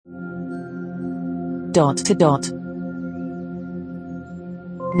dot to dot.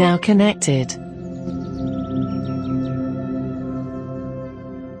 Now connected.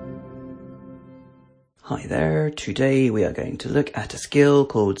 Hi there, today we are going to look at a skill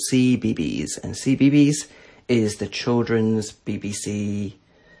called CBeebies, and CBeebies is the children's BBC,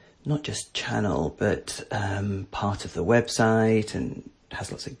 not just channel, but part of the website, and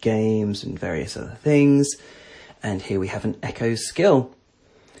has lots of games and various other things. And here we have an echo skill.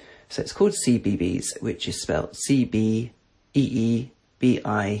 So it's called CBeebies, which is spelled C-B-E-E-B-I-E-S.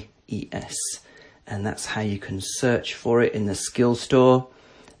 And that's how you can search for it in the skill store.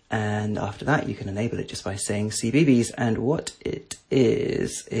 And after that, you can enable it just by saying CBeebies. And what it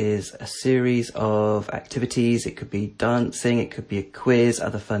is a series of activities. It could be dancing, it could be a quiz,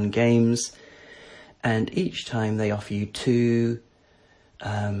 other fun games. And each time they offer you two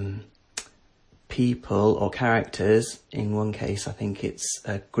people or characters. In one case, I think it's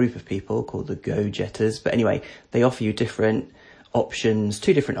a group of people called the Go-Getters. But anyway, they offer you different options,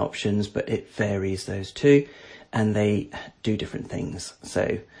 two different options, but it varies those two. And they do different things.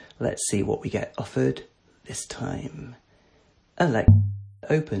 So let's see what we get offered this time. Alexa,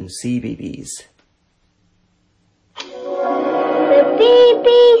 open CBeebies. The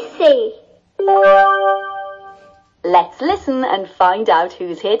BBC. Let's listen and find out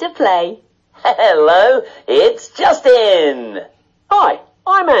who's here to play. Hello, it's Justin. Hi,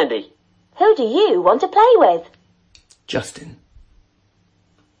 I'm Andy. Who do you want to play with? Justin.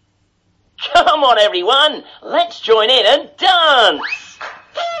 Come on, everyone, let's join in and dance.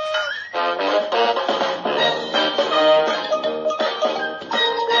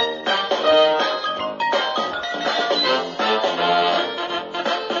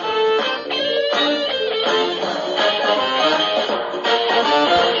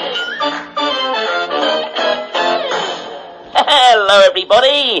 Hello,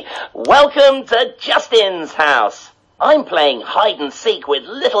 everybody. Welcome to Justin's house. I'm playing hide and seek with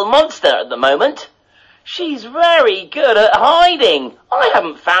Little Monster at the moment. She's very good at hiding. I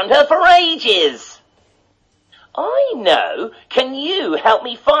haven't found her for ages. I know. Can you help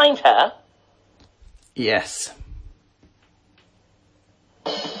me find her? Yes.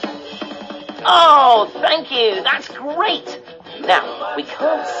 Oh, thank you. That's great. Now, we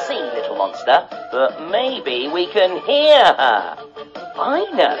can't see Little Monster, but maybe we can hear her. I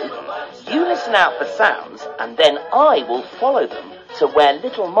know. You listen out for sounds, and then I will follow them to where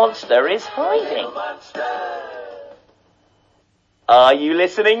Little Monster is hiding. Are you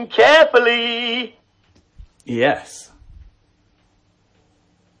listening carefully? Yes.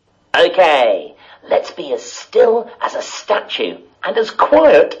 Okay, let's be as still as a statue and as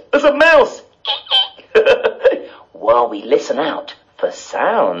quiet as a mouse. While we listen out for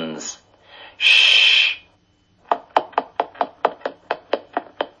sounds. Shh.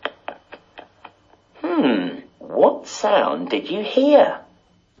 What sound did you hear?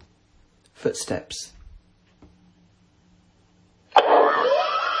 Footsteps.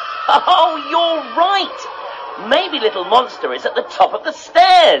 Oh, you're right. Maybe Little Monster is at the top of the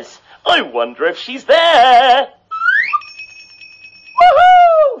stairs. I wonder if she's there.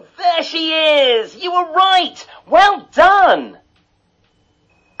 Woohoo! There she is. You were right. Well done.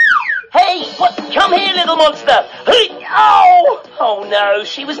 Hey, what? Come here, Little Monster. Hey, oh! Oh no,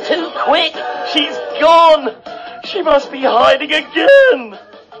 she was too quick. She's gone. She must be hiding again.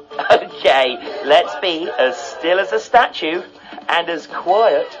 Okay, let's be as still as a statue and as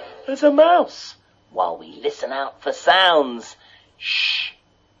quiet as a mouse while we listen out for sounds. Shh.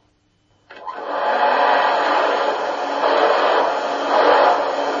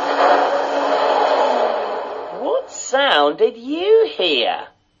 What sound did you hear?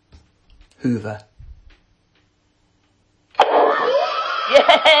 Hoover.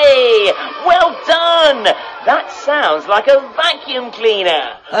 Yay! Well done! That sounds like a vacuum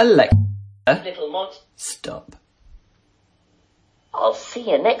cleaner. Alexa, Little Monster. stop. I'll see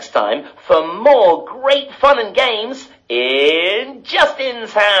you next time for more great fun and games in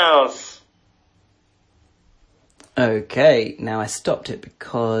Justin's house. Okay, now I stopped it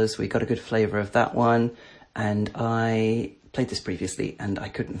because we got a good flavour of that one, and I played this previously and I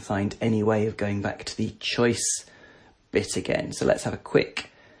couldn't find any way of going back to the choice bit again. So let's have a quick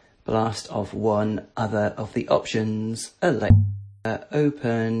blast of one other of the options. Alexa,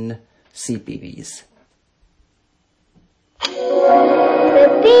 open CBeebies.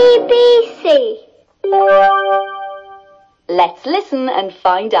 The BBC. Let's listen and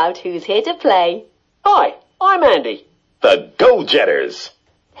find out who's here to play. Hi, I'm Andy. The Go-Getters.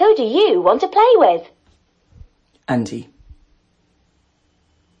 Who do you want to play with? Andy.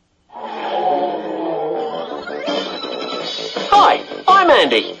 Hi, I'm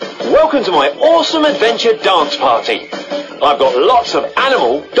Andy. Welcome to my awesome adventure dance party. I've got lots of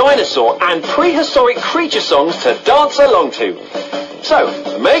animal, dinosaur and prehistoric creature songs to dance along to.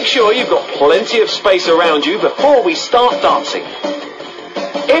 So, make sure you've got plenty of space around you before we start dancing.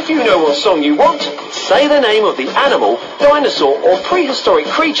 If you know what song you want, say the name of the animal, dinosaur or prehistoric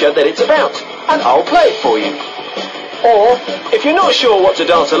creature that it's about, and I'll play it for you. Or, if you're not sure what to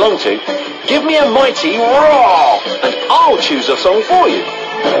dance along to, give me a mighty roar, and I'll choose a song for you.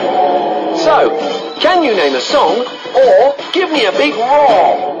 So, can you name a song, or give me a big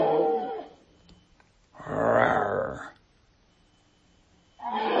roar?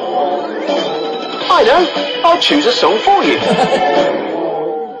 I know, I'll choose a song for you.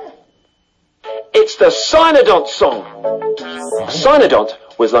 It's the Cynodont song. A cynodont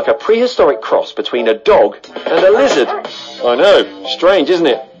was like a prehistoric cross between a dog and a lizard. I know, strange, isn't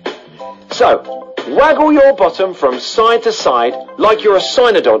it? So, waggle your bottom from side to side like you're a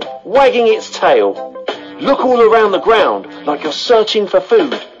cynodont wagging its tail. Look all around the ground like you're searching for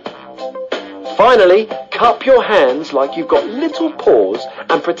food. Finally, cup your hands like you've got little paws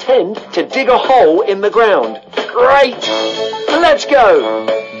and pretend to dig a hole in the ground. Great! Let's go!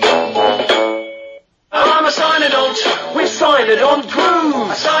 I'm a cynodont with cynodont groove.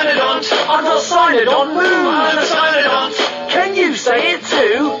 A cynodont, I'm a cynodont move. I'm a cynodont. Can you say it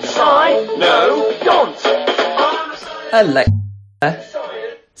too? Cynodont. Alexa,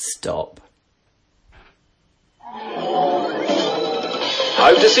 stop.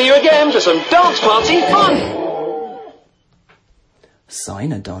 Hope to see you again for some dance party fun.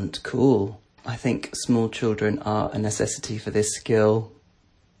 Cynodont, cool. I think small children are a necessity for this skill.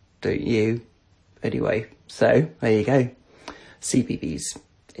 Don't you? Anyway, so there you go. CBeebies,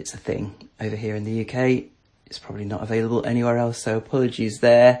 it's a thing over here in the UK. It's probably not available anywhere else, so apologies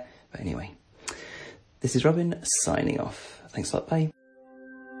there. But anyway, this is Robin signing off. Thanks a lot, bye.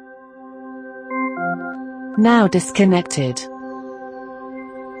 Now disconnected.